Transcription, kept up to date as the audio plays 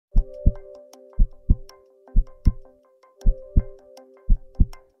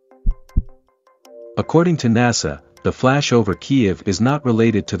According to NASA, the flash over Kyiv is not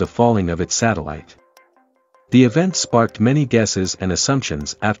related to the falling of its satellite. The event sparked many guesses and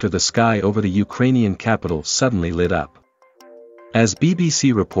assumptions after the sky over the Ukrainian capital suddenly lit up. As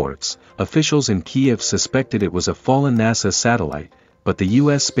BBC reports, officials in Kyiv suspected it was a fallen NASA satellite, but the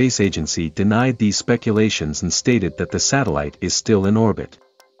U.S. Space Agency denied these speculations and stated that the satellite is still in orbit.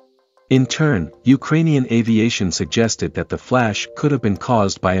 In turn, Ukrainian aviation suggested that the flash could have been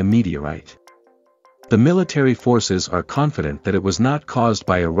caused by a meteorite. The military forces are confident that it was not caused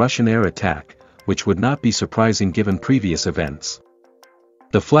by a Russian air attack, which would not be surprising given previous events.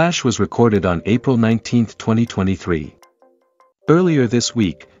 The flash was recorded on April 19, 2023. Earlier this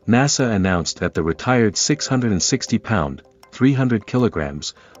week, NASA announced that the retired 660-pound, 300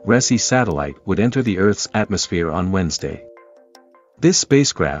 kilograms, RESI satellite would enter the Earth's atmosphere on Wednesday. This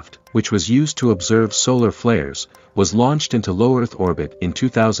spacecraft, which was used to observe solar flares, was launched into low Earth orbit in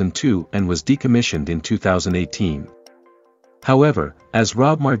 2002 and was decommissioned in 2018. However, as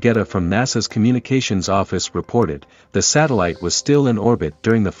Rob Margetta from NASA's communications office reported, the satellite was still in orbit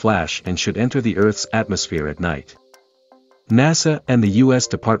during the flash and should enter the Earth's atmosphere at night. NASA and the U.S.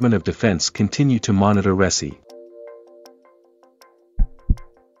 Department of Defense continue to monitor RESI.